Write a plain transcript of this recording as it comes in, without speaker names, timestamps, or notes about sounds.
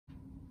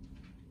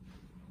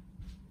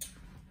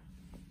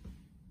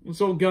What's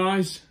up,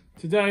 guys?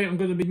 Today I'm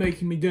going to be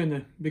making me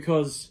dinner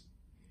because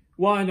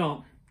why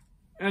not?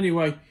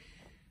 Anyway,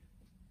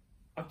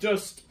 I've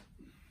just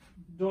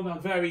done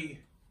a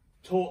very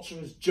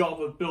torturous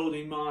job of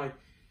building my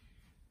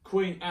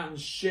Queen Anne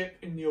ship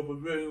in the other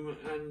room,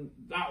 and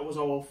that was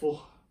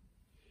awful.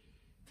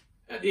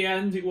 At the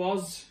end it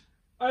was.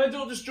 I ended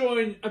up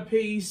destroying a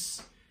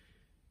piece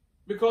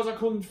because I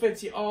couldn't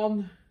fit it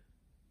on.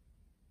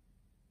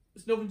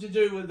 It's nothing to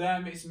do with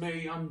them, it's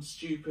me, I'm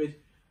stupid.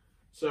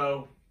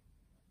 So,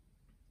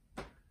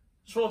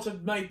 just thought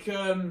I'd make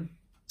a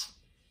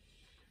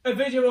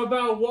video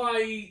about what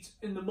I eat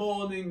in the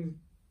morning,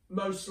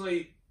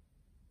 mostly.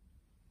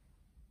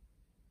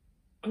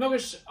 I've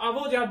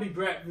already had my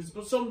breakfast,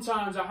 but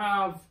sometimes I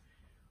have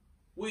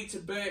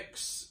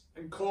Weetabix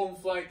and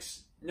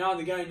cornflakes now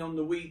and again on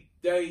the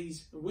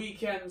weekdays. The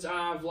weekends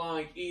I have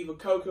like either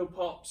Cocoa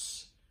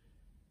Pops,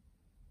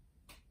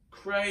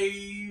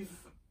 Crave,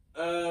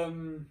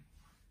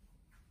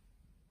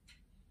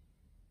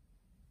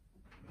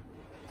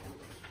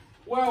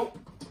 well,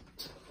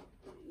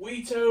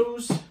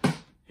 Weetos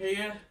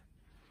here,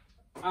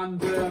 and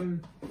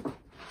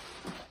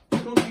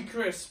Cookie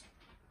Crisp.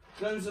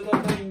 Those are the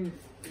main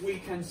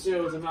weekend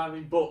cereals I'm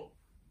having, but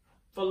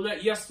for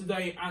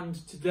yesterday and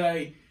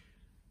today,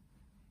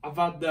 I've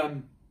had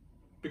them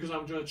because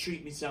I'm going to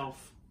treat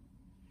myself.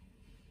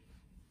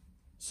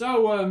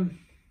 So,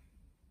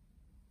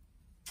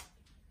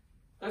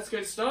 let's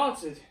get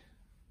started.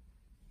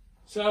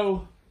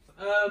 So,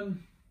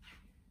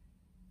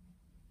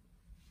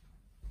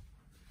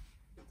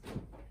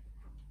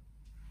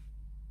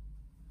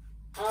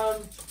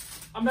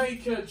 I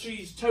make a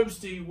cheese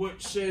toasty,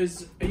 which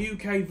is a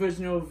UK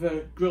version of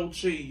grilled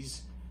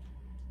cheese.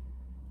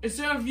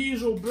 Instead of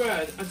usual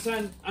bread,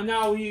 I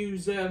now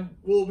use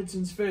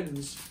Warburton's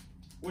Thins,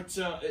 which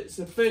it's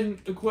a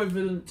thin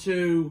equivalent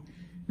to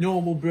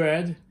normal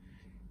bread,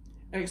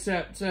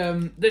 except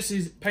this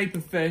is paper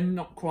thin,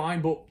 not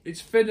quite, but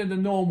it's thinner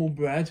than normal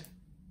bread.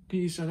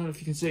 I don't know if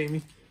you can see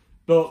me,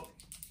 but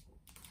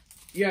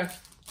yeah,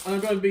 I'm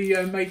going to be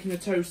making a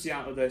toasty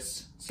out of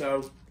this.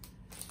 So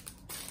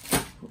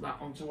put that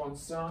onto one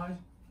side.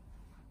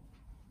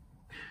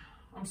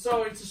 I'm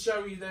sorry to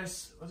show you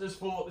this. I just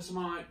thought this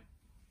might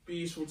be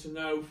useful to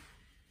know.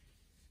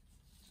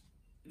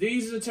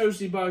 These are the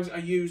toasty bags I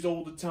use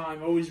all the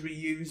time. I always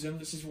reuse them.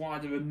 This is why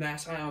they're a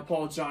mess. I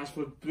apologise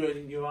for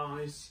burning your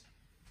eyes.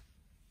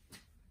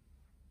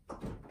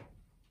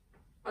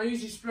 I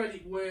usually spread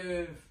it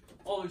with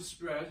olive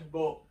spread,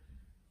 but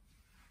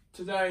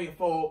today I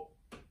thought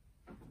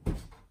I'll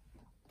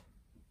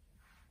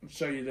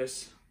show you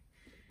this.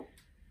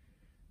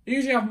 I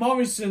usually have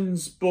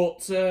Morrison's,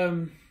 but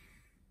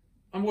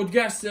I would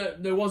guess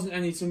that there wasn't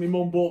any, so my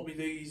mum bought me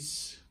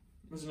these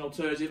as an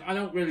alternative. I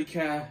don't really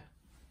care,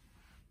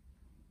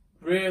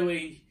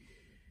 really,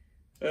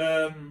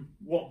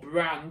 what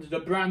brand. The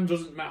brand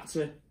doesn't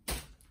matter,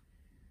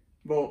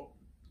 but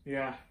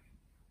yeah.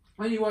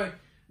 Anyway,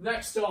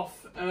 next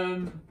off,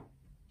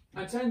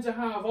 I tend to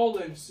have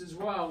olives as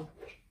well,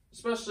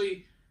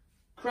 especially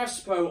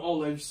Crespo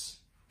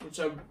olives, which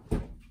are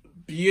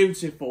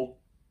beautiful.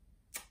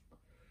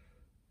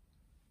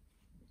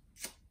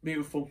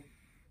 Beautiful.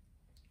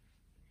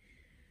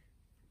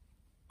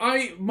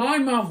 My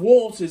mouth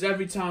waters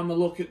every time I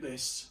look at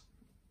this.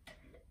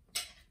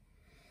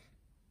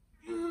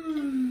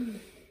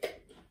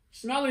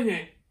 Smelling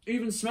it,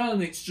 even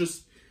smelling it's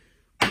just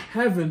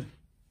heaven.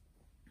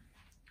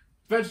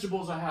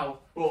 Vegetables are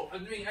hell, but I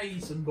mean I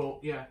eat them,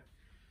 but yeah.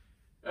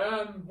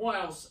 What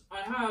else?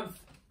 I have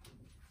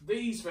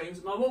these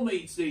things. My mum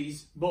eats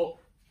these, but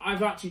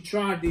I've actually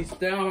tried these.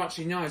 They are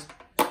actually nice.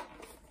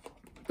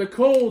 They're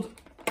called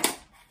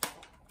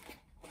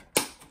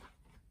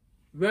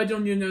red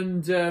onion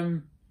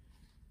and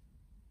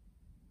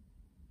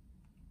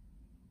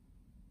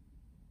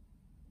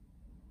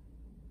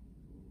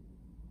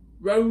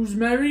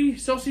rosemary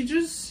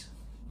sausages.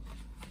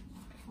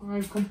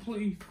 I've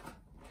completely...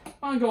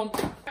 Hang on.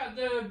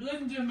 The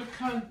Linda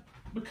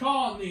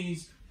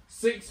McCartney's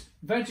 6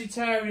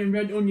 vegetarian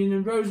red onion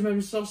and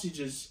rosemary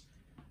sausages.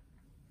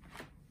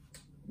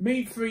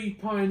 Meat-free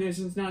pioneer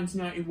since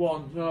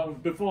 1991. So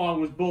before I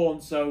was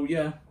born, so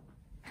yeah.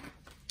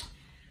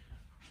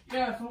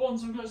 Yeah, for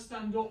once I'm going to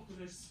stand up for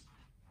this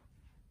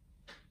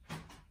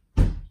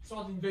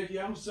sodding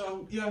video,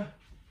 so yeah.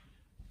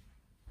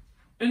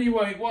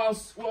 Anyway, what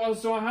else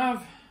do I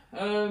have?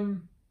 Tell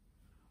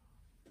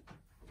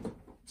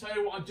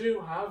you what I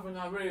do have, and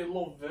I really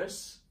love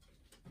this.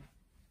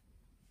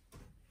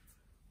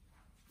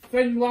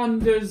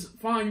 Finlander's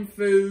Fine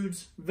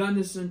Foods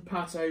venison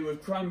pate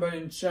with cranberry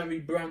and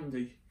cherry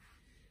brandy.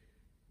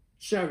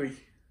 Cherry.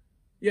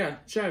 Yeah,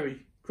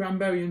 cherry.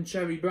 Cranberry and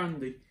cherry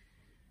brandy.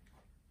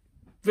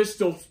 This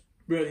stuff's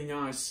really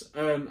nice.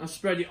 I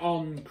spread it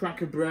on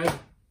cracker bread.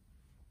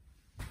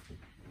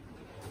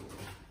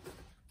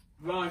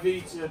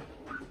 Rivita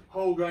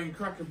whole grain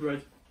cracker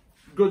bread.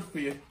 Good for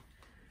you.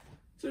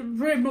 So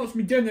pretty much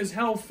my dinner's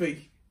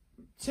healthy.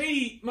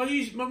 Tea, my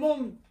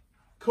mum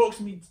cooks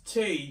me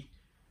tea,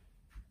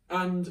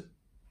 and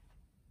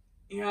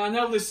Yeah, I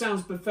know this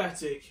sounds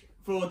pathetic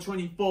for a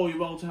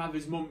 24-year-old to have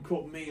his mum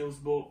cook meals,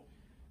 but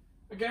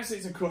I guess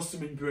it's a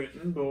custom in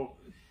Britain, but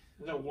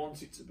I don't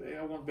want it to be.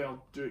 I want to be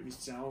able to do it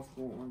myself,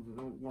 but I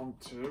don't want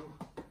to.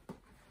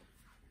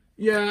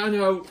 Yeah, I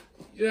know.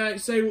 Yeah,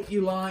 say what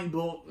you like,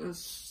 but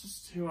that's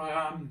just who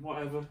I am,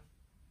 whatever.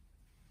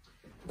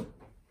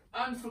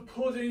 And for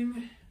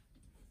pudding,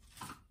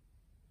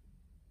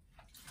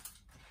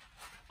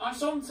 I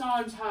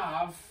sometimes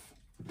have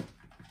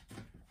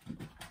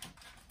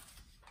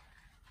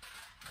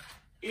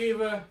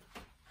either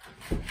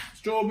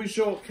strawberry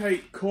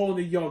shortcake corner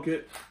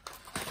yogurt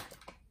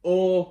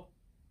or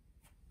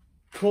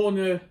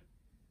corner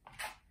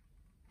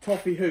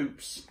toffee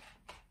hoops.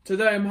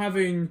 Today I'm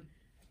having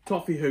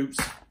toffee hoops,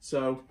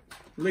 so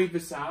leave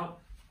this out.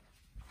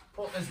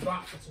 Put this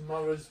back for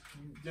tomorrow's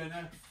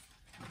dinner.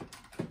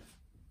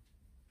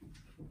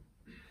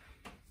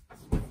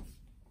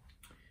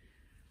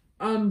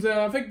 And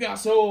I think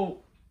that's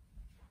all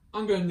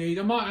I'm going to need.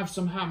 I might have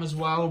some ham as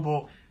well,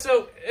 but...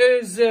 So,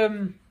 here's,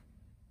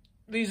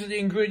 these are the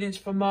ingredients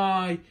for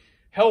my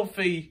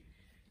healthy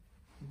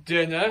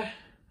dinner.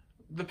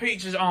 The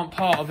peaches aren't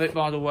part of it,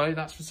 by the way.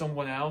 That's for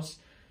someone else.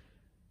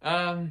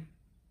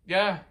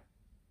 Yeah.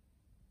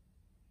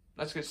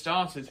 Let's get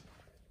started.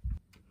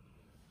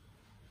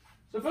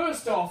 So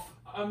first off,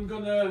 I'm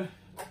going to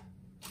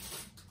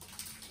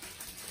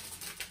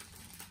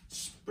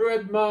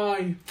spread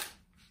my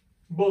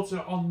butter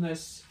on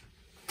this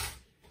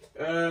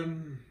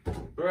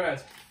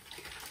bread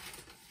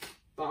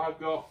that I've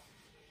got.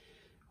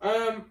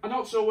 I'm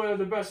not sure where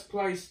the best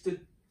place to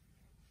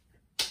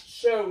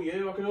show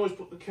you. I can always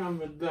put the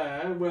camera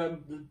there where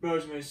the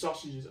rosemary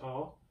sausages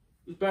are.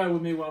 Just bear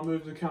with me while I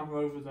move the camera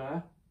over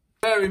there.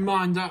 Bear in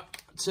mind that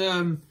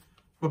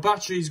my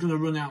battery is going to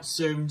run out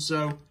soon,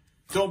 so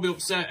don't be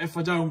upset if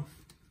I don't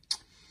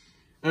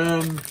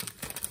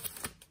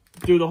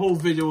do the whole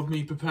video of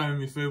me preparing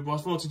my food, but I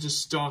thought I'd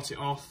just start it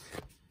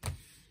off.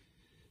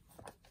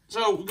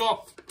 So we've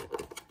got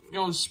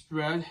the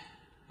spread.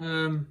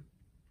 I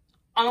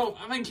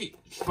think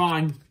it's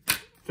fine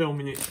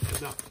filming it at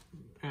that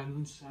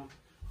end. So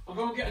I'm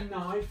going to get a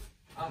knife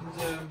and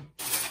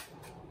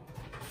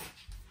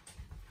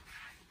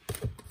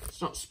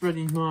start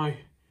spreading my.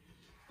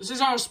 This is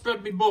how I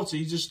spread my butter.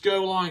 You just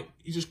go like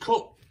you just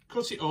cut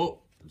it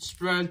up,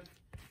 spread,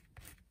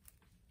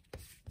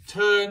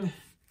 turn,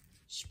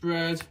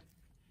 spread.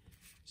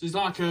 So it's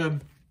like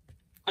an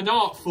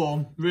art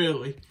form,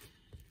 really.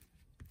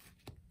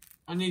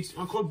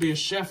 I could be a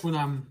chef when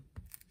I'm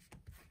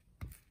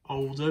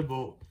older,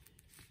 but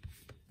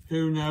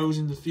who knows,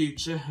 in the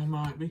future I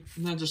might be.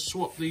 And then just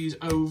swap these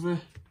over.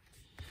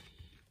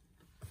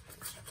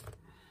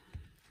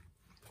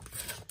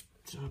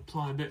 So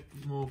apply a bit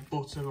more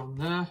butter on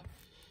there.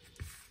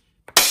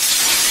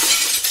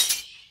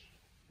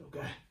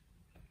 Okay.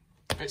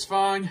 It's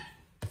fine.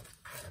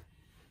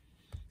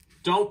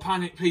 Don't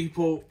panic,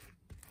 people.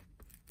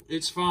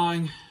 It's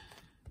fine.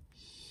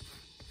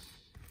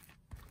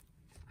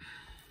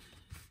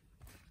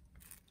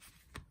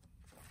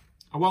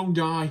 I won't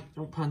die.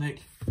 Don't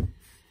panic.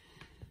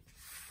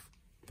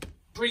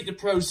 Repeat the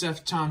process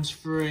times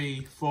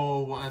 3,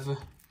 4, whatever.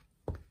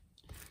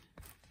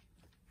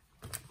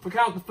 If I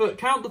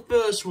count the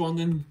first one,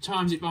 then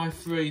times it by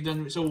 3,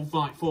 then it's all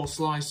like 4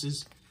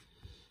 slices.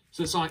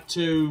 So it's like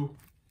 2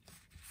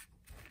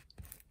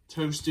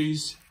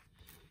 toasties.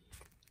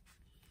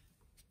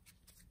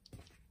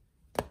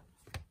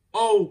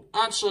 Oh,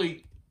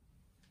 actually,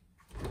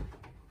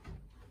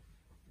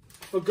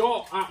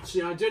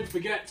 I did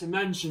forget to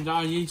mention that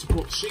I need to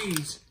put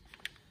cheese.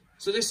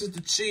 So this is the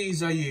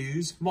cheese I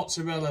use,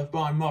 mozzarella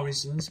by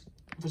Morrison's,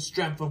 for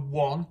strength of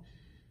 1.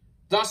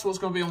 That's what's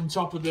going to be on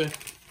top of the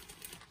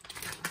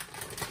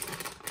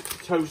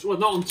toast. Well,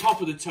 not on top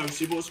of the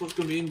toasty, but it's what's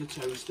going to be in the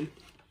toasty.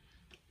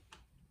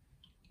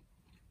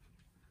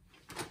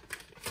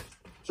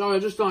 Sorry, I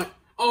just like,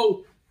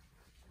 oh,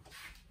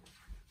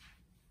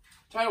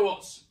 tell you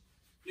what's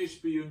used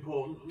to be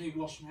important. I need to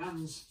wash my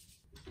hands.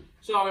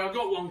 Sorry, I've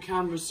got one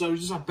camera, so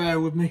just have to bear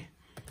with me.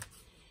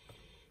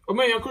 I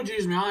mean, I could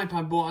use my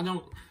iPad, but I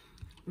don't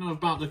know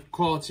about the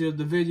quality of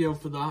the video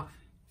for that.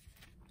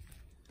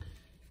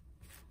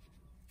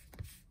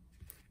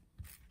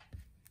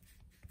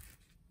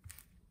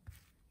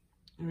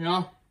 There we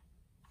are.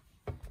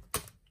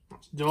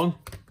 That's done.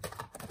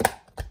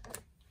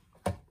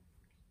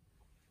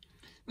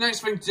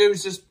 Next thing to do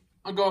is just,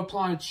 I've got to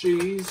apply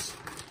cheese.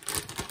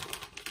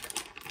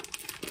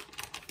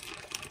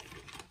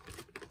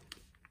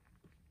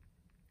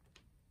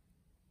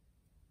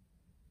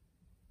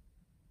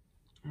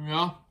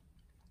 Yeah.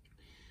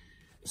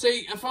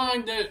 See, I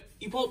find that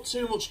you put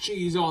too much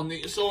cheese on,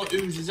 it sort of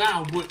oozes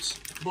out, but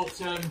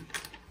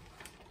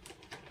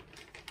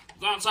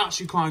that's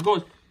actually quite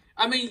good.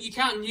 I mean, you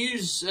can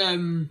use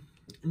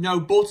no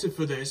butter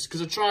for this,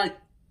 because I tried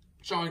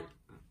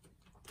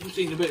just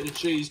eating a bit of the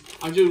cheese.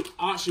 I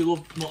actually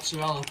love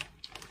mozzarella.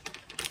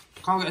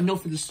 Can't get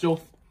enough of the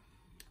stuff.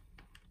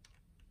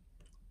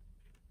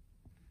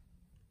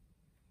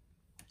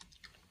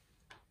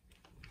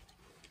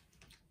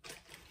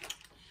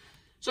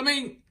 So I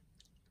mean,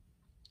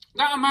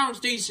 that amount's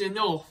decent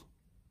enough.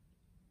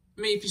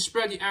 I mean, if you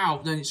spread it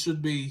out, then it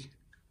should be...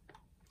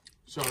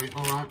 Sorry,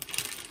 alright.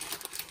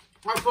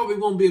 I probably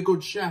won't be a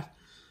good chef.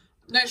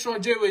 Next what I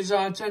do is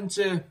I tend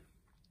to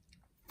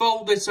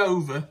fold this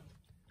over,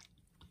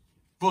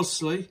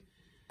 thusly,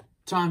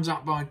 times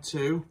that by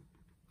 2.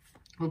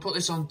 We'll put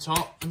this on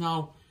top and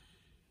I'll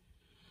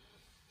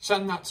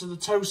send that to the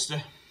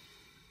toaster.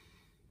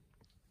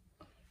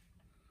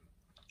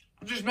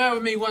 Just bear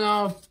with me when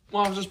I'll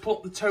just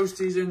put the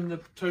toasties in the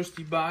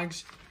toasty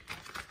bags.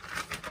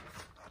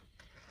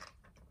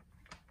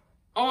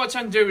 All I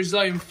tend to do is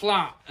lay them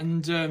flat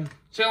and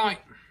so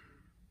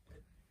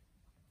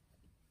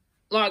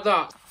like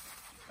that.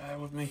 Bear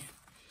with me.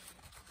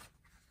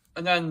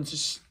 And then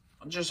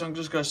I'm just going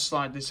to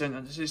slide this in,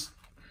 and this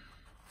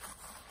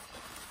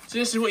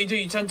is what you do.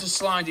 You tend to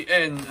slide it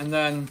in, and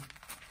then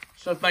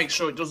just make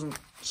sure it doesn't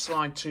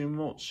slide too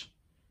much.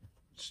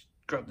 Just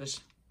grab this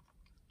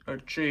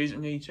cheese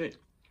and eat it.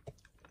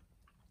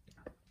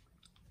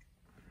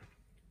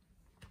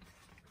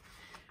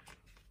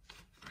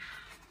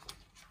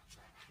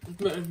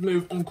 Let's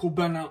move Uncle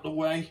Ben out the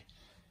way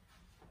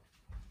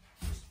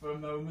just for a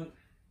moment.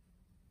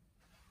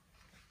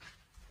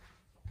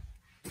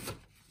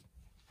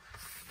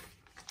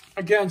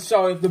 Again,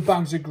 sorry if the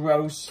bags are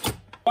gross.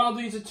 While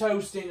these are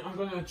toasting, I'm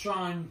going to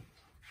try and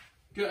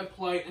get a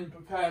plate and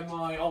prepare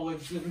my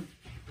olives and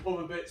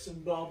other bits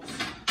and bobs.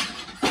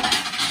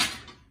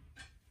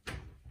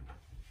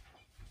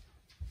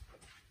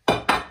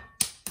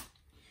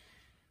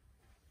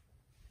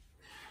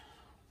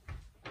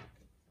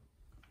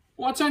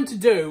 What I tend to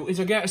do is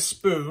I get a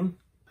spoon,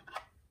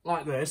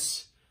 like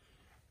this.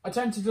 I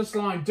tend to just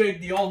like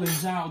dig the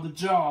olives out of the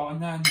jar and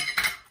then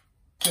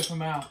tip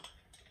them out.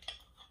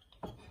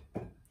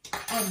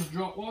 I just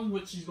dropped one,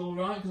 which is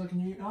alright because I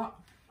can eat that.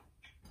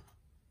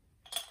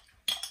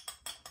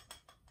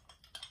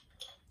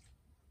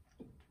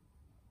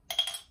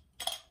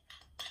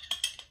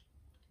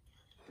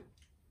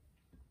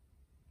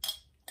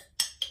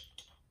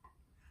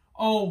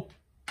 Oh,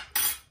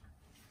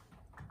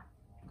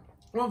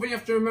 one thing you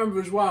have to remember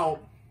as well,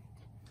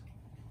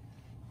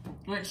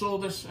 makes all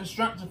this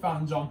extractor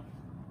fans on.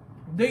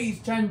 These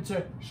tend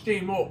to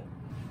steam up.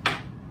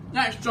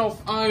 Next off,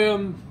 I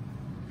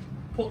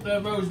put the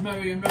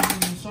rosemary and red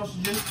onion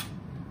sausages.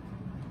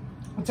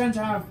 I tend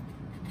to have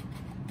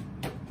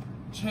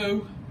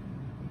 2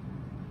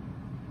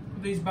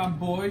 of these bad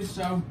boys,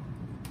 so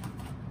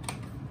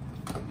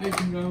they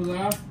can go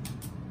there.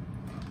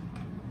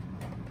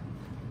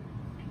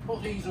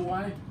 Put these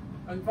away.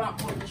 In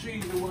fact, put the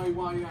cheese away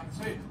while you're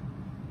at it.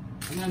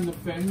 And then the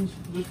fins.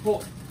 Just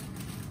put...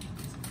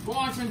 What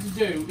I tend to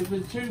do, if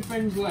there's 2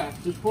 fins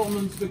left, just put them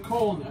into the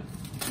corner.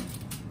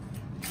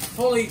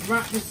 Fully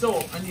wrap this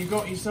up and you've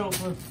got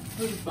yourself a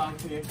food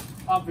bag here.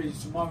 I'll be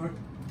tomorrow.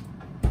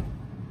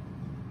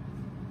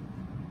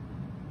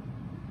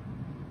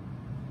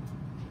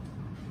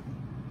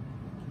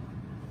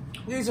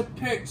 These are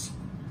picks.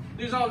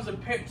 These are the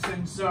picks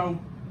in, so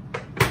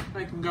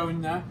they can go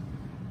in there.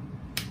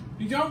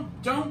 You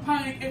don't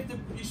panic if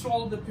you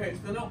swallow the picks.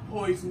 They're not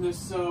poisonous,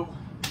 so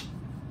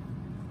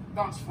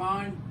that's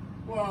fine.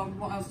 Well,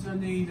 what else do I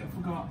need? I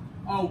forgot.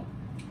 Oh,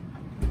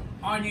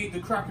 I need the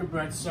cracker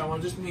bread, so I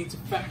just need to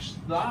fetch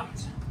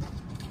that.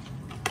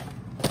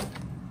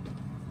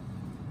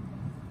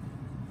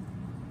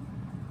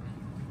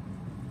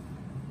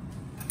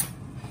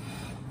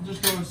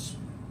 Just goes.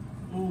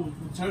 Oh,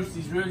 the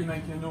toasty's really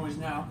making a noise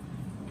now.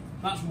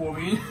 That's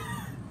worrying.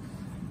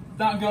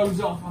 That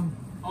goes off.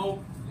 Oh,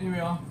 here we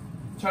are.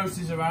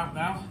 Toasties are out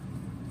now.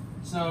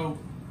 So,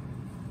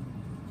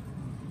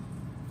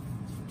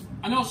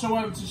 I also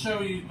wanted to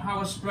show you how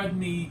I spread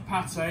me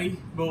pate,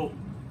 but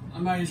I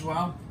may as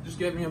well. Just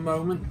give me a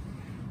moment.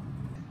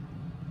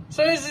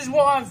 So this is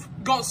what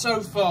I've got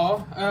so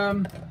far.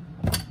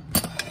 Just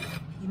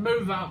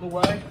move out the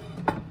way.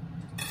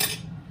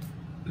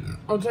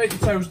 I'll take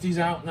the toasties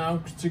out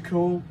now to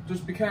cool.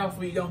 Just be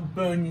careful you don't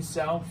burn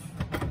yourself.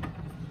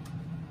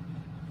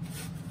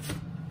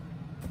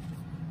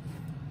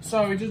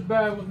 Sorry, just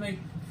bear with me.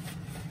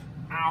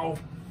 Ow.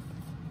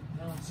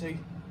 See.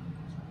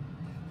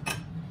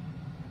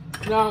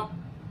 Now,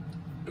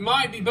 it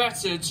might be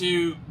better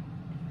to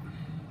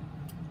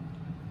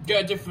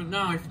get a different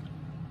knife.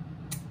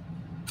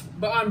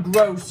 But I'm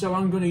gross, so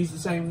I'm going to use the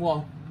same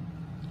one.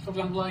 Because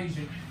I'm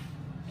lazy.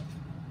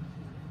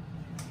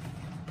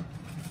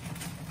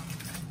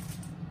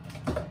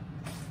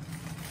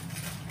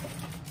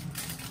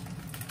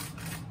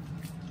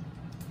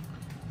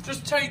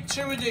 Just take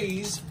 2 of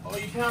these, or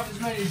you can have as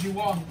many as you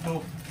want,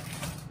 but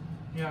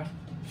yeah.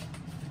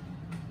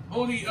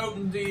 Only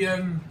opened the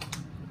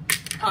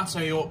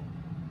pate up.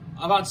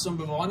 I've had some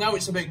before. I know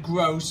it's a bit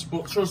gross,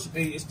 but trust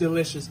me, it's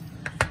delicious.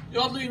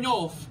 Oddly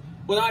enough,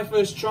 when I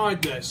first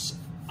tried this,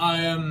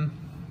 I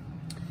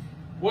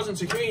wasn't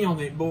too keen on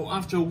it, but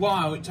after a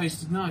while it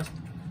tasted nice.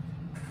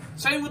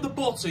 Same with the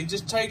butter,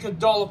 just take a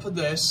dollop of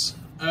this.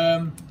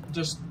 I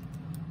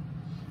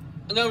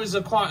know there's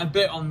quite a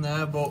bit on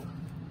there, but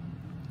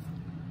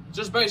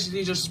Just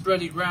basically just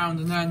spread it round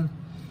and then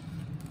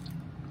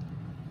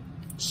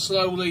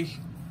slowly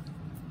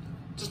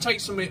just take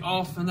some of it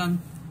off, and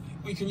then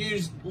we can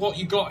use what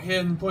you got here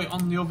and put it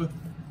on the other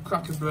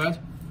cracker bread.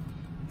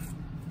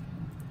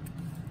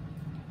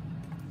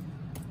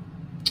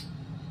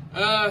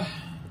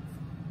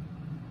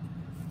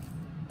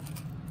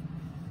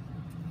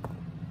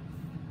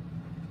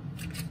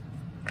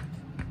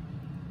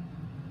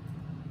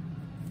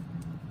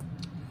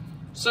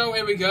 So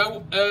here we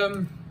go.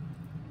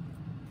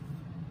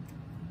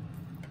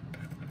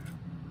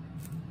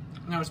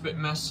 Now it's a bit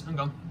mess. Hang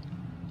on.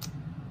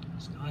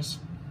 It's nice.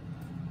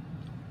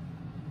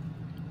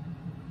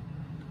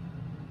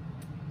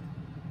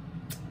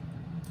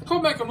 I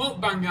could make a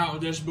mukbang out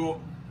of this, but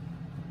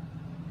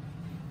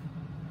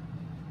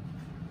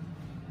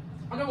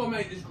I don't want to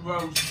make this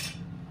gross.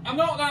 I'm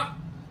not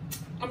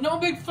a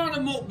big fan of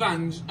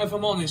mukbangs, if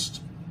I'm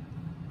honest.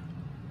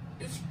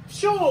 It's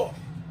sure,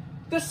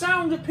 the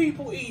sound of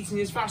people eating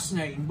is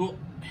fascinating, but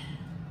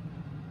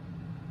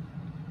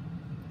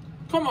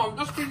come on,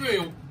 let's be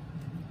real.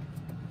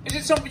 Is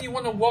it something you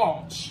want to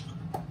watch?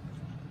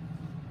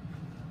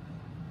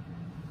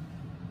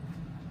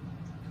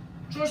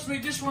 Trust me,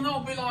 this will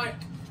not be like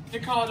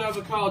Ricardo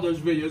Avocado's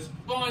videos.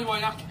 But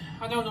anyway,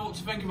 I don't know what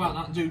to think about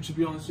that dude, to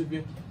be honest with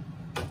you.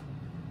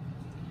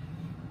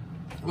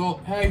 But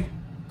hey,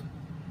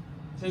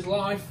 it's his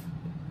life.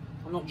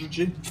 I'm not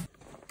judging.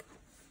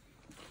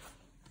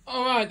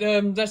 Alright,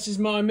 this is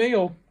my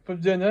meal for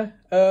dinner.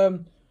 I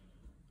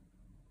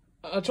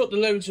took the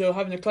liberty of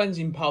having a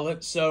cleansing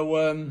palette,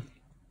 so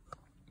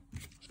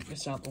get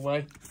this out the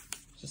way.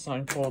 It's just so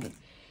important.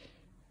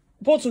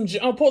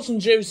 I'll put some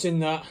juice in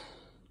that.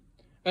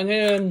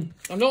 And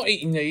I'm not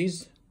eating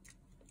these,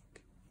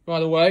 by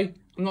the way.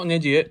 I'm not an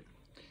idiot.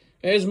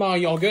 Here's my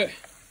yoghurt.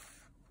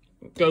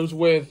 It goes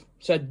with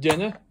said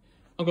dinner.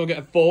 I'll go get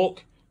a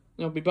fork,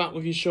 and I'll be back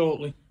with you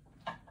shortly.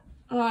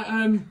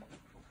 Alright,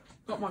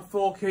 got my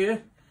fork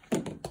here.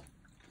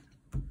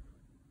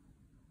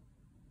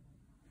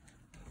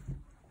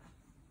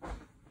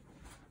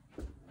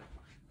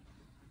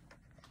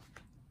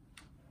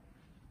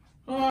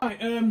 Alright,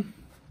 I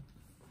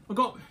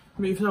got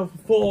myself a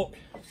fork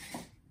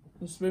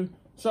and spoon.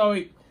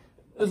 Sorry,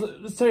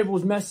 this table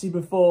was messy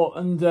before,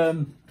 and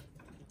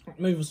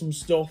moving some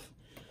stuff.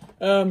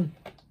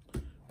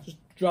 Just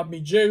grab me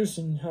juice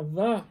and have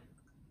that.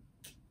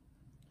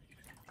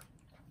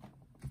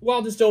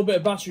 While there's still a bit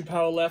of battery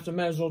power left, I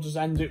may as well just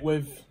end it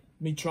with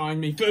me trying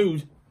me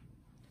food.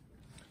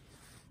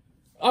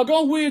 I've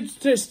got a weird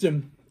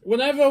system.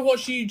 Whenever I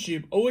watch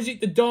YouTube, I always eat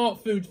the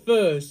dark food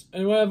first,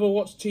 and whenever I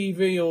watch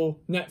TV or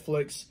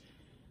Netflix,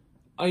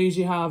 I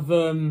usually have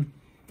the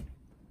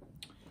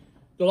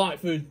light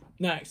food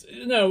next.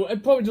 No,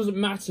 it probably doesn't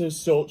matter as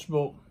such,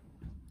 but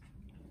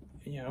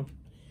you know,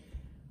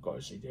 got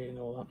a CD and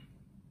all that.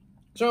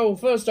 So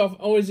first off,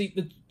 I always eat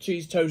the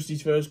cheese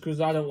toasties first because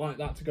I don't like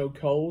that to go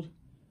cold.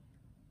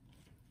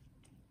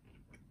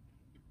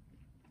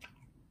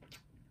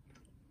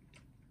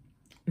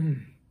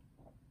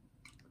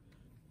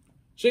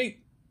 See,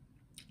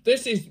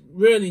 this is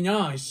really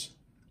nice.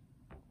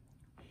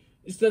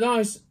 It's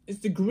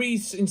the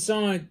grease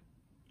inside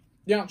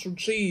the actual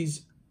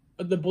cheese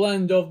and the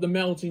blend of the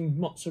melting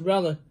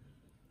mozzarella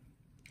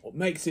what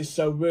makes this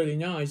so really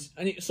nice.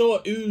 And it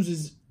sort of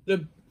oozes,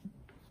 the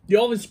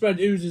olive spread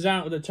oozes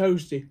out of the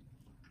toasty.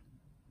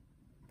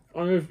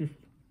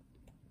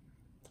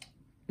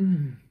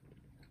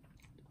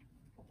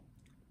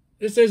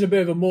 This is a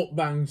bit of a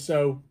mukbang,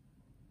 so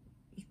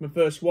it's my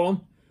first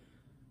one.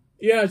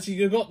 Yeah, so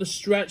you've got the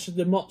stretch of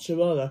the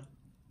mozzarella.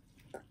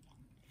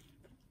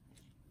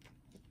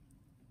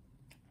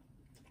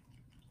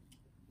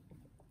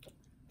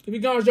 If you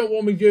guys don't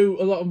want me to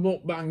do a lot of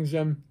mukbangs,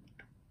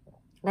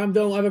 I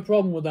don't have a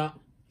problem with that.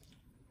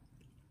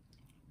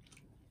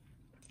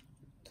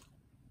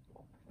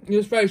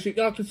 Let's face it,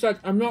 like I said,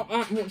 I'm not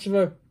that much of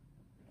a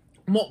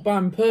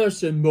mukbang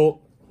person, but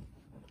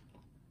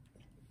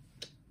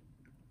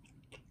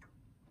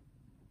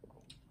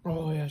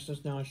oh yes,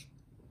 that's nice.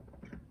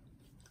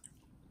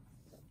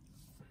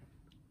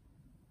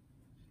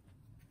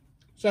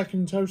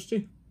 Second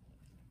toasty.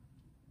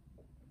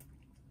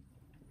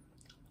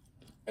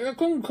 And I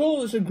couldn't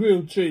call this a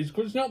grilled cheese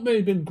because it's not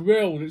really been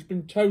grilled, it's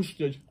been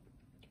toasted.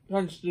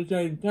 Hence the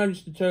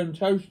term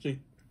toasty.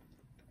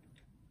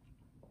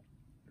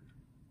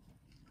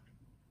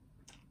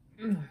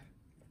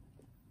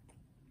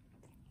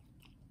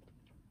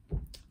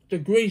 The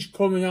grease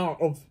coming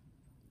out of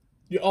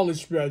the olive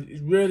spread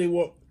is really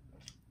what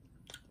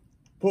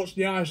puts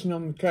the icing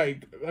on the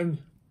cake, and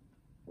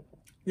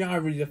the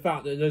irony is the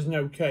fact that there's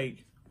no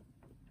cake.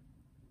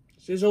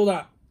 So there's all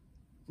that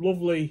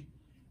lovely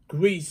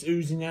grease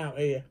oozing out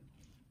here.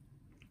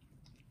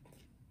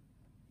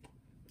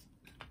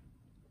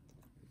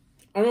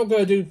 I'm not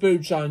going to do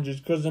food challenges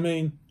because, I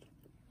mean,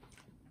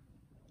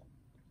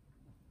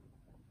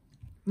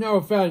 no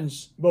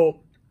offence, but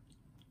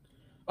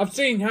I've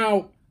seen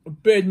how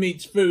Beard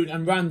meets food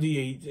and Randy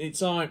eats.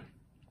 It's like,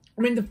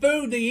 I mean, the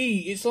food they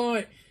eat, it's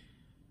like,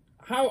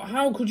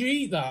 How could you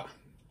eat that?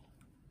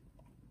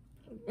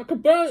 I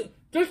could barely...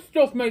 This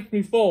stuff makes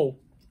me full.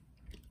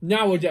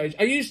 Nowadays,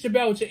 I used to be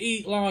able to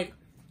eat like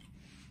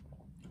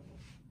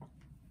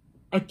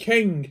a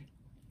king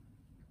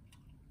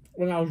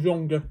when I was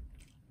younger.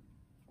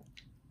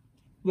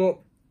 But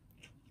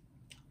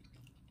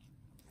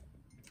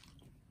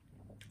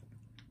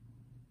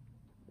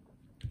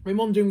my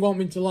mum didn't want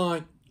me to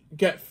like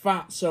get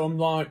fat, so I'm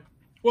like,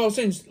 well,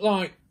 since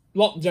like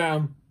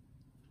lockdown,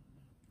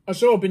 I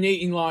sort of been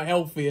eating like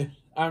healthier,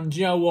 and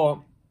you know what?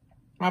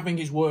 I think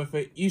it's worth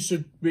it. You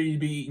should really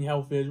be eating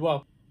healthy as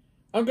well.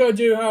 I'm going to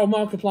do how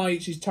Markiplier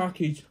eats his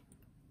takis.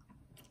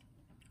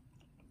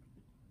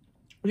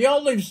 The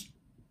olives,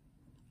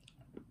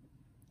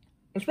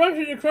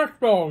 especially the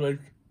crisp olives,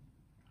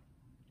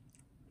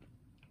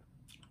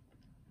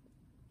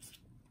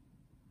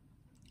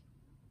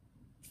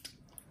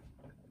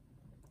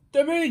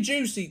 they're really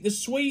juicy. They're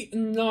sweet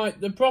and like,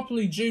 they're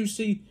properly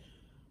juicy.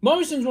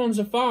 Morrison's ones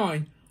are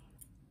fine.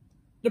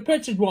 The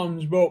pitted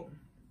ones, but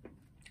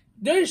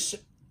this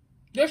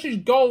is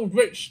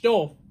gold-rich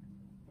stuff.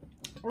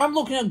 I'm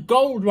looking at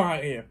gold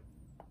right here.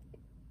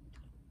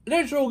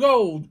 Literal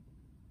gold.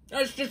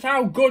 That's just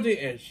how good it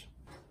is.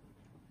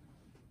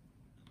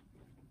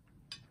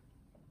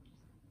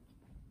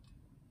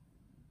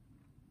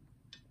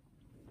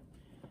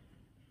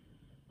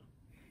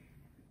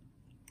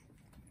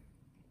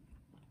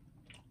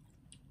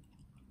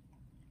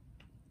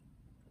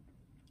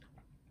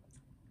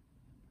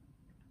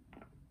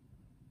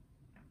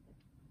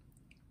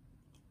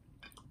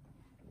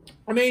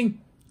 I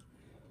mean,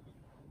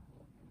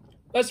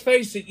 let's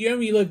face it, you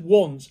only live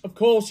once. Of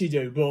course you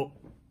do, but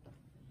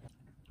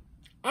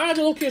I had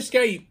a lucky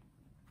escape.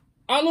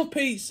 I love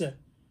pizza.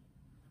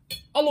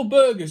 I love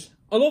burgers.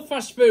 I love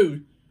fast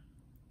food.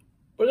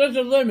 But there's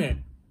a limit.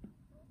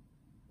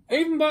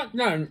 Even back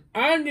then,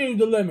 I knew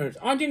the limit.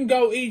 I didn't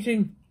go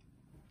eating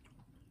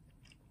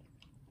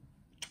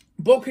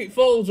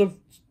bucketfuls of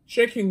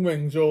chicken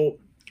wings or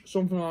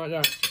something like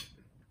that.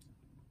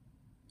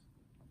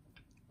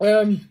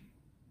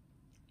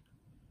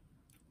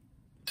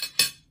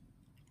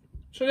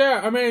 So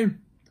yeah, I mean,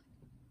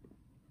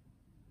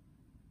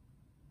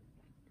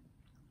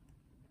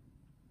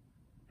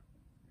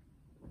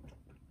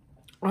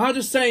 I had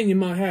a saying in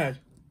my head.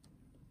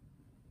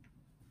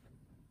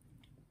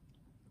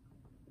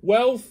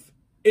 Wealth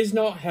is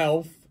not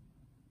health.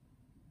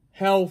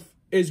 Health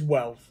is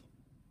wealth.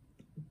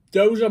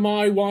 Those are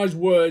my wise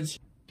words.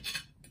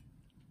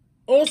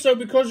 Also,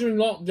 because you're in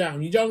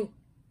lockdown,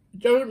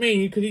 doesn't mean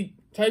you could eat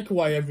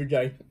takeaway every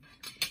day.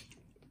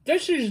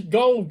 This is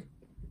gold.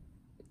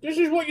 This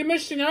is what you're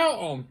missing out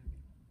on.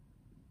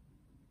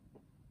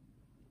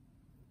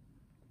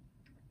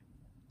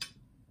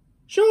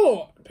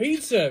 Sure,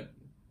 pizza,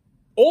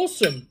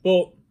 awesome,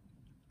 but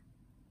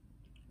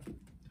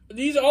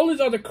these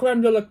olives are the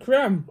creme de la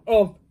creme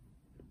of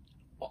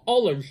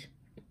olives.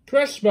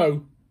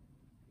 Crespo.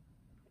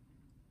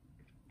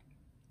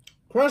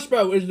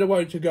 Crespo is the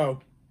way to go.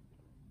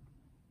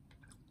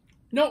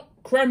 Not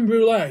creme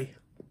brulee.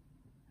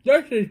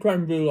 This is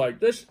creme brulee.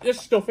 This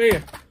stuff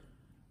here.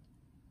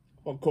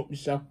 I'll cook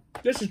myself.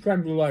 This is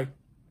creme brulee.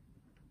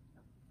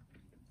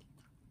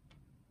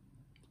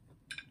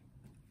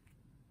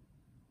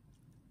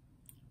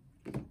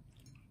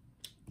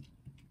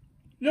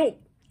 Look,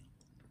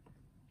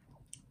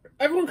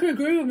 everyone can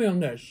agree with me on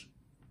this.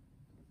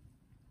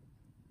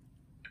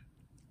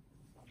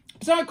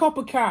 It's like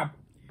Copper Cab.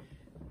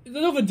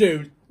 Another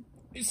dude.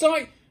 It's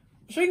like,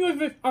 thing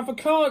with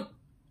avocado,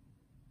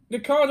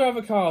 Ricardo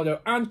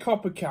Avocado and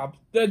Copper Cab.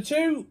 They're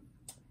two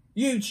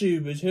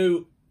YouTubers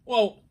who,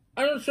 well,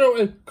 I'm not sure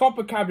if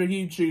Copper Cab is a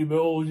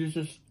YouTuber or is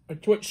just a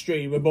Twitch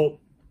streamer, but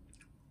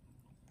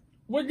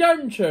with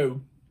them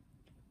two,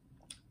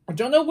 I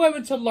don't know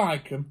whether to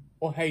like him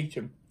or hate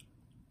him.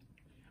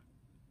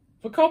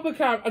 For Copper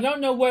Cab, I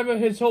don't know whether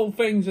his whole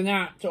thing's an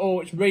act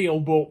or it's real,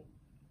 but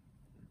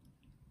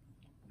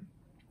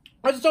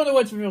I just don't know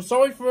whether to feel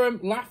sorry for him,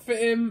 laugh at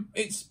him.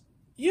 It's,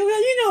 you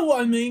know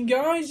what I mean,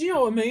 guys, you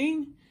know what I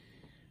mean.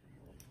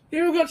 You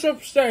ever got to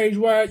a stage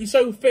where you're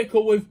so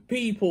fickle with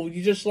people,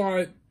 you're just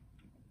like,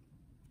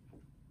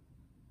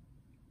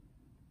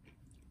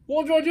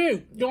 what do I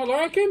do? Do I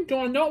like him? Do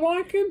I not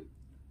like him?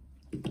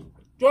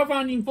 Do I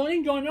find him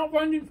funny? Do I not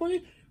find him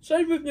funny?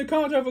 Same with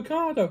Ricardo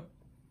Avocado.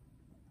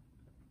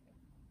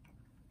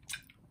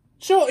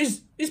 Sure,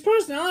 his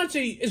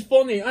personality is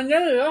funny. I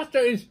know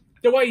that is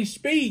the way he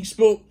speaks,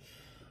 but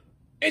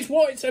it's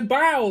what it's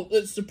about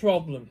that's the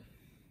problem.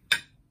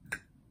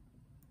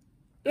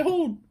 The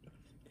whole...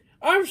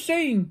 I've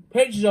seen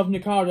pictures of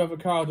Ricardo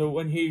Avocado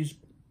when he's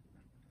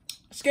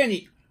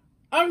skinny.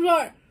 I'm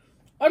like...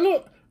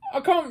 I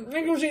can't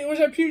think it was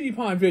a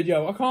PewDiePie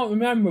video. I can't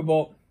remember,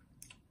 but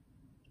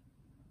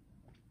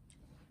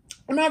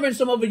I'm having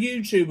some other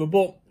YouTuber,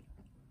 but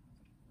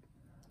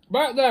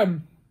back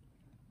then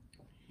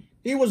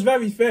he was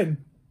very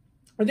thin,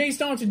 and then he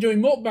started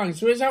doing mukbang.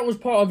 So that was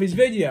part of his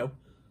video.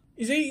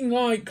 He's eating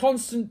like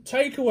constant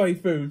takeaway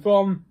food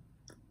from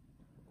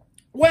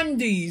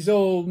Wendy's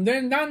or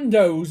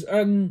Nando's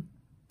and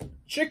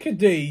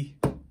Chickadee,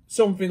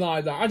 something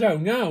like that. I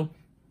don't know.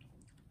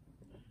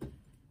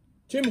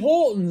 Tim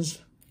Hortons.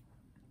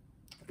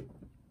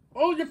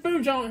 All your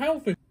foods aren't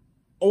healthy.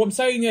 All I'm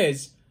saying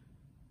is,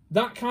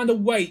 that kind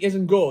of weight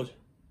isn't good.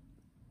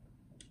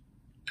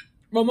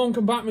 My mum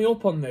can back me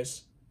up on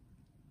this.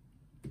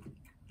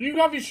 You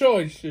have your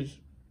choices.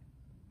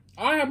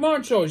 I have my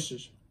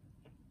choices.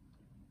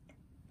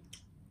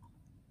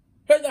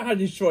 Hitler had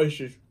his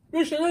choices.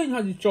 Mussolini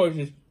had his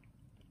choices.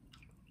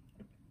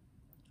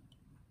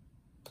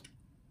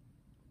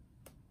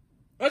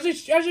 As a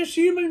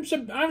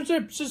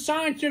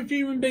society of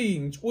human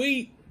beings,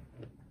 we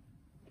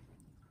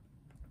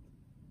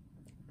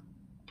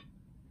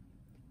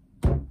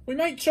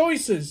make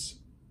choices.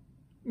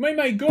 We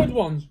make good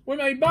ones. We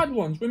make bad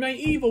ones. We make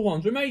evil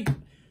ones. We make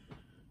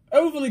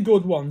overly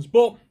good ones.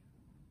 But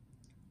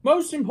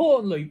most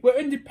importantly, we're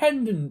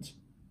independent.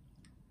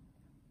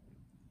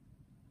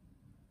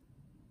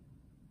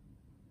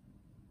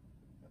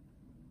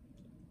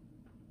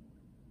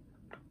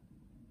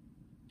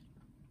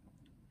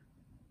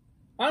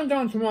 I'm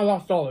down to my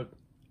last olive,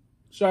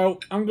 so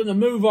I'm going to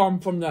move on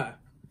from there.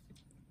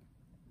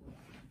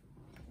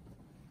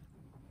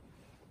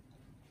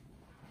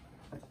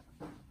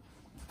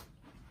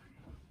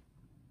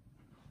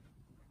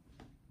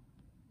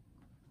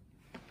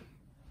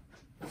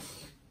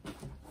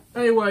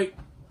 Anyway,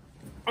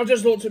 I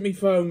just looked at my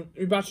phone,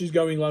 my battery's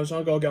going low, so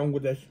I've got to get on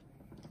with this.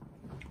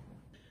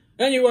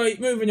 Anyway,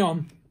 moving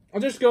on. I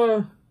just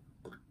got...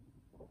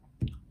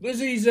 There's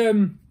these,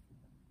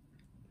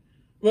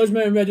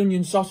 rosemary and red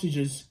onion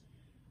sausages.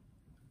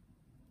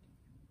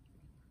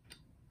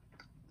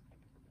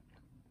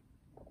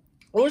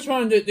 I always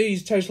find that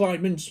these taste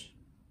like mince,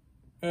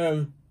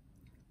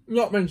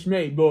 not mince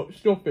meat, but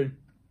stuffing.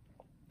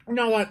 You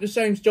know, like the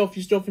same stuff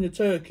you stuff in a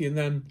turkey and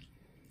then...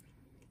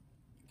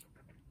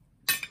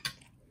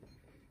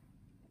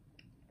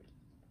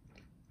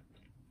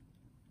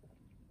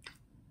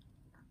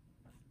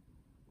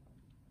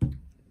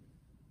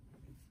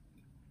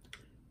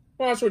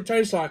 Well, that's what it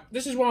tastes like.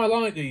 This is why I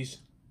like these.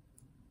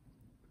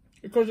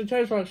 Because it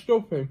tastes like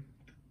stuffing.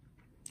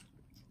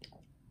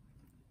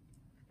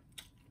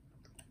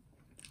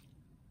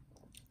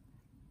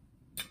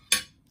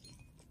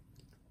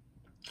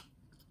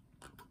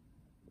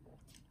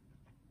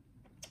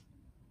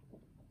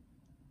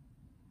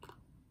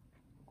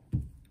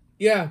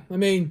 Yeah, I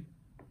mean...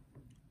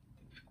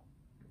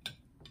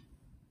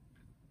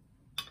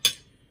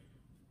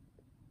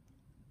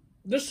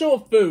 This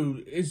sort of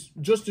food is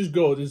just as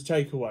good as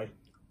takeaway.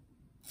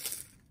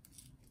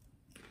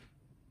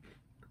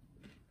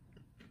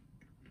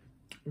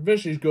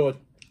 This is good.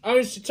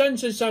 I tend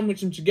to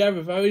sandwich them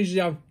together. I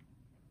usually have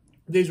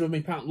these with me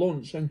packed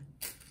lunch, and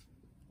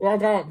when I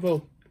go out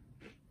for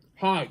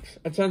hikes,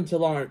 I tend to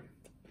like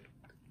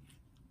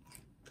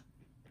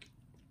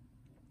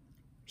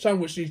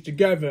sandwich these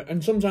together,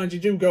 and sometimes you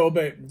do go a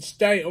bit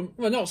stale.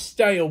 Well, not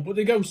stale, but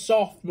they go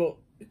soft, but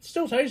it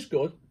still tastes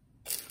good.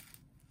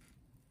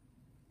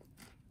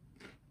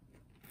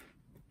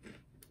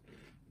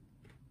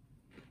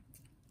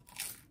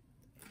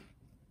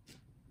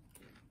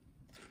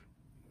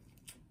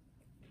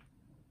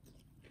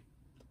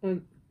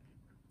 And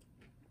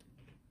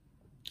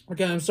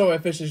again, I'm sorry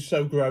if this is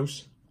so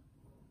gross.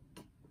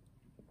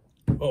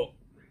 Oh.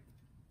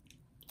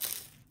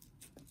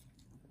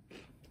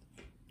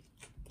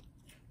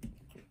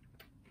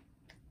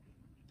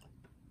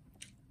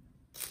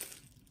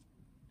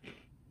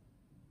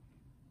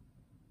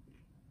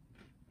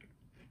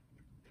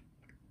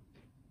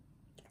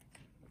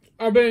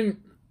 If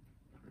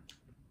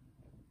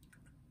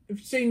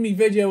you've seen me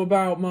video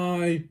about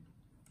my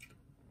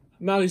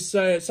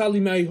Sally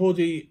Mae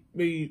hoodie,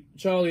 me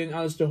Charlie and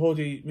Alistair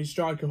hoodie, me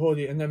Striker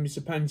hoodie, and then me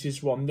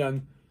Serpentis one,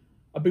 then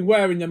I've been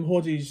wearing them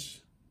hoodies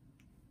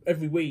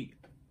every week.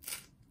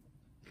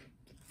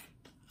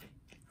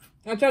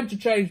 I tend to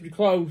change my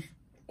clothes.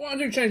 Well, I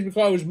do change my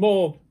clothes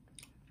more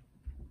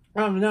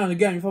every now and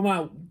again. If I'm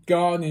out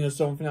gardening or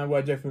something, I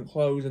wear different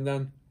clothes, and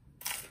then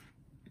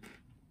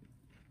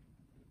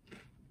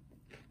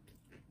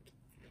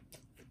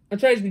I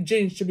change my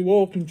jeans to my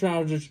walking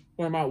trousers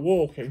when I'm out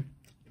walking.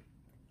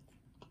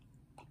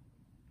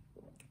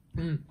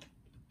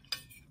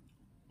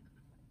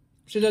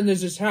 So then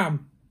there's this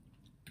ham.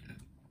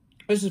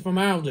 This is from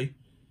Aldi.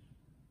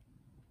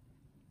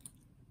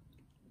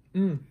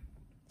 I'm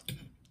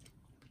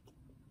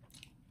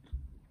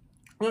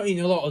not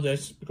eating a lot of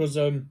this because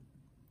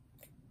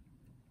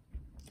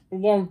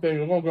one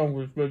thing, I'm not going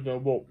with this video,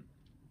 but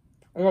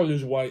I gotta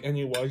lose weight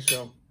anyway,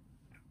 so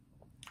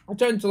I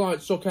tend to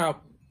like suck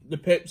out the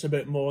pips a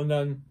bit more, and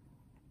then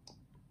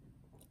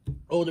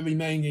all the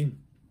remaining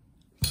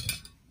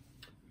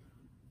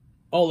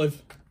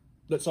olive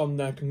that's on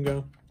there can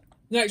go.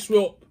 Next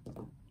we're up,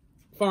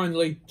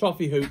 finally,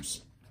 toffee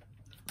hoops,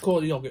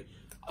 corn yogurt.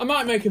 I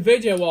might make a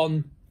video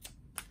on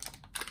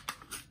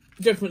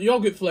different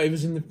yogurt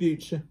flavours in the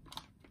future,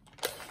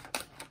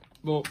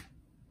 but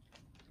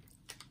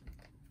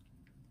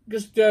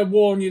just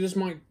warn you, this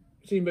might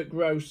Seem a bit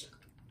gross.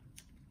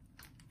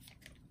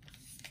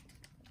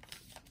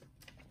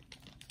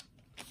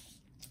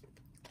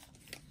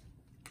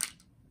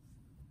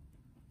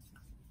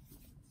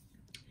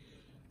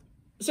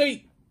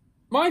 See,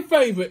 my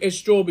favourite is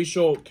strawberry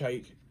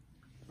shortcake.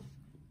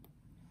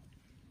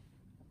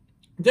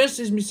 This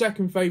is my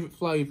second favourite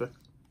flavour.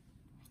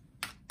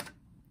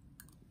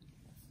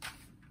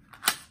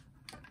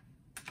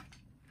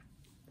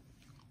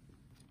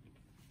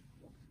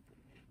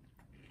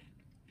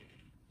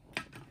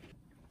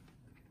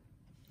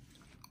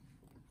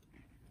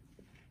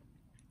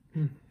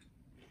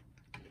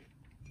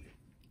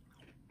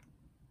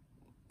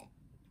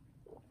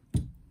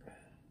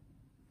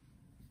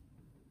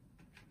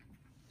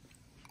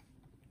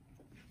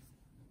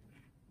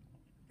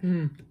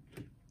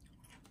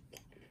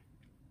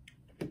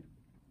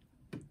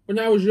 When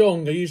I was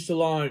young, I used to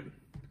like...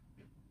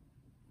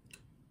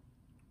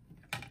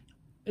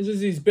 There's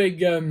these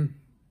big,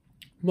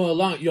 more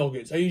light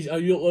yogurts. I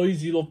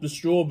usually love the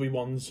strawberry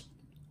ones.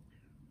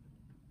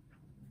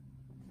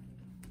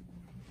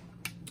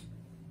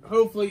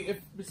 Hopefully,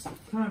 if this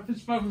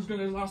phone's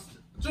going to last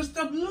just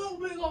a little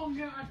bit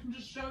longer, I can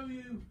just show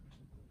you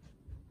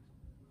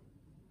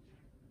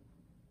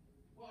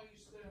what I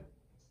used to have.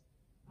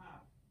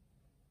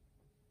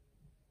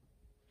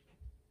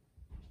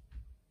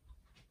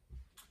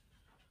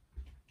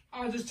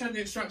 I just turned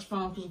the extract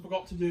file because I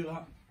forgot to do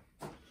that.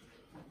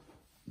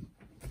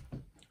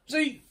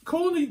 See,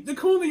 the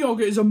corner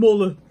yogurt is a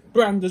Muller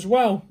brand as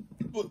well.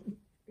 But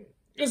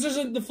this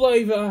isn't the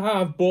flavour I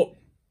have, but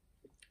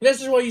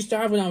this is what I used to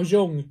have when I was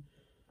young.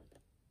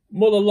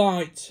 Muller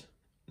Light,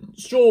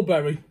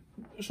 strawberry,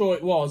 that's what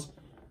it was.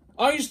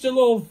 I used to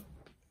love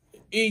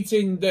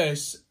eating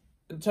this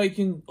and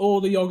taking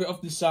all the yogurt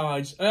off the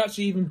sides. I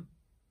actually even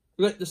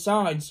licked the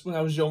sides when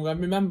I was young, I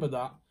remember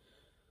that.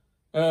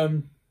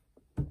 I'm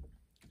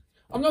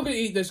not going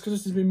to eat this because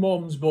this is my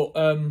mum's, but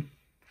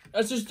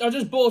I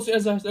just bought it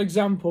as an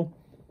example.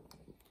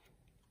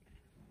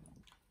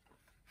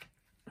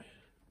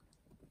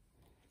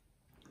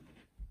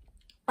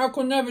 I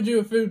could never do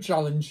a food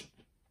challenge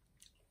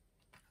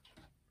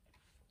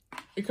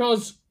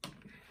because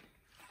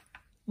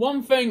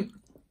one thing,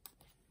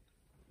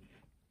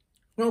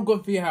 not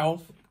good for your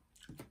health.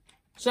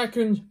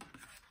 Second,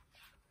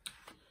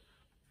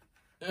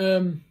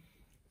 I'd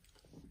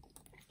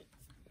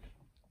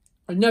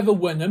never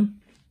win them.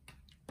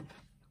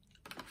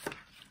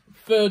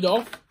 Third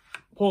off,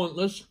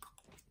 pointless.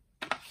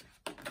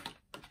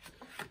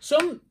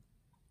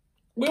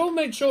 We all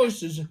make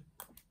choices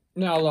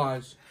in our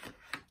lives.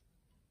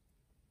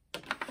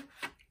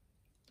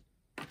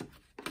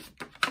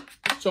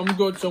 Some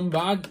good, some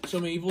bad,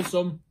 some evil,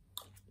 some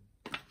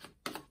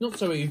not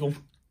so evil.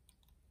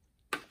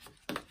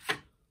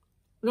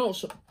 Not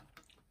so.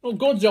 Well,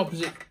 good's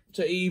opposite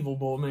to evil,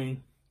 but I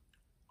mean.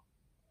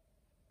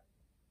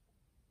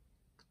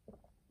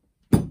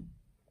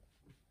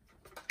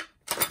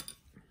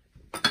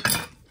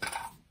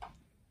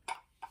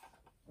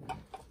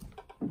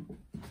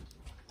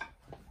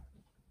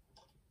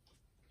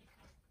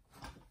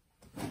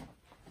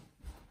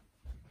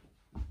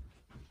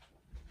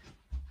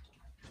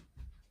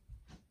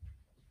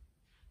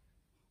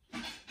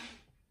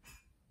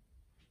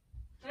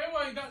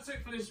 Anyway, that's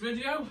it for this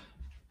video.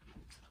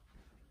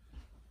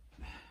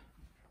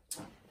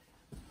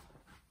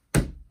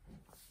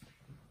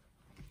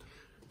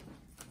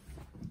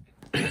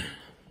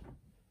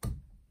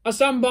 I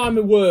stand by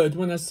my word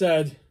when I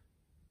said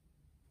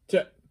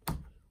to,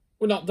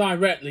 well, not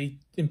directly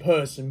in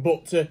person,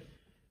 but to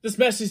this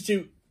message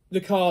to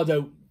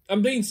Ricardo.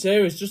 I'm being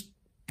serious. Just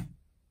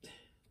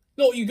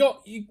look, you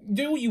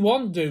do what you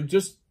want to do.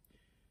 Just,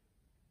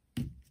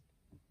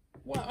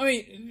 well, I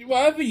mean,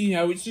 whatever, you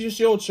know, it's just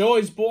your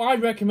choice. But I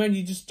recommend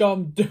you just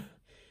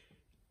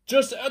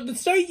just at the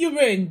state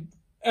you're in.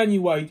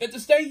 Anyway, at the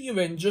state you're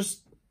in,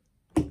 just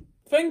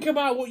think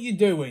about what you're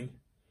doing.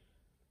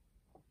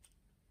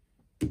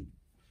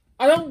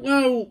 I don't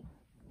know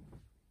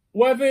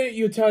whether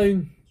you're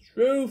telling the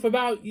truth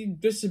about your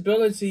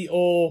disability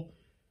or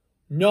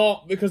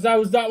not, because that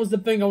was the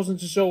thing I wasn't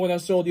too sure when I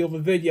saw the other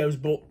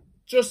videos. But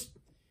just,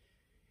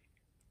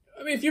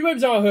 I mean, if your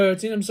ribs are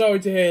hurting, I'm sorry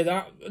to hear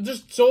that.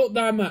 Just sort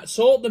them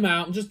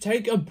out, and just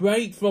take a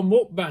break from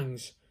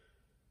mukbangs.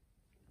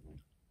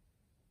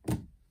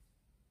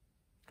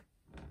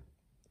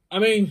 I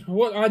mean,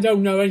 I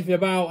don't know anything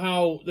about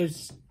how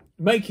this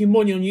making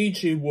money on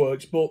YouTube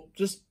works, but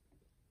just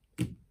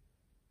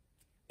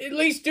at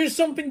least do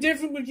something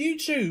different with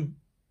YouTube.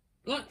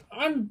 Like,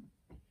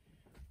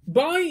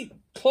 buy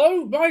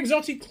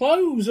exotic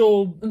clothes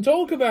and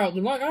talk about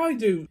them like I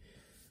do.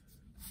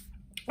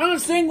 I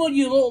don't think what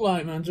you look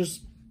like, man.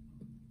 Just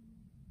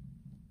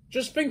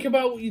think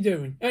about what you're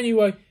doing.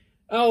 Anyway,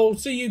 I'll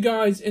see you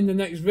guys in the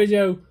next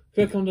video.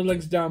 Click on the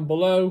links down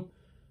below.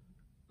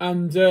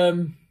 And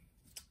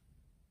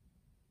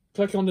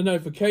click on the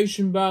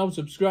notification bell,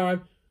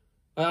 subscribe.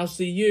 And I'll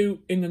see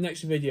you in the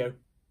next video.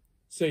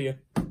 See ya.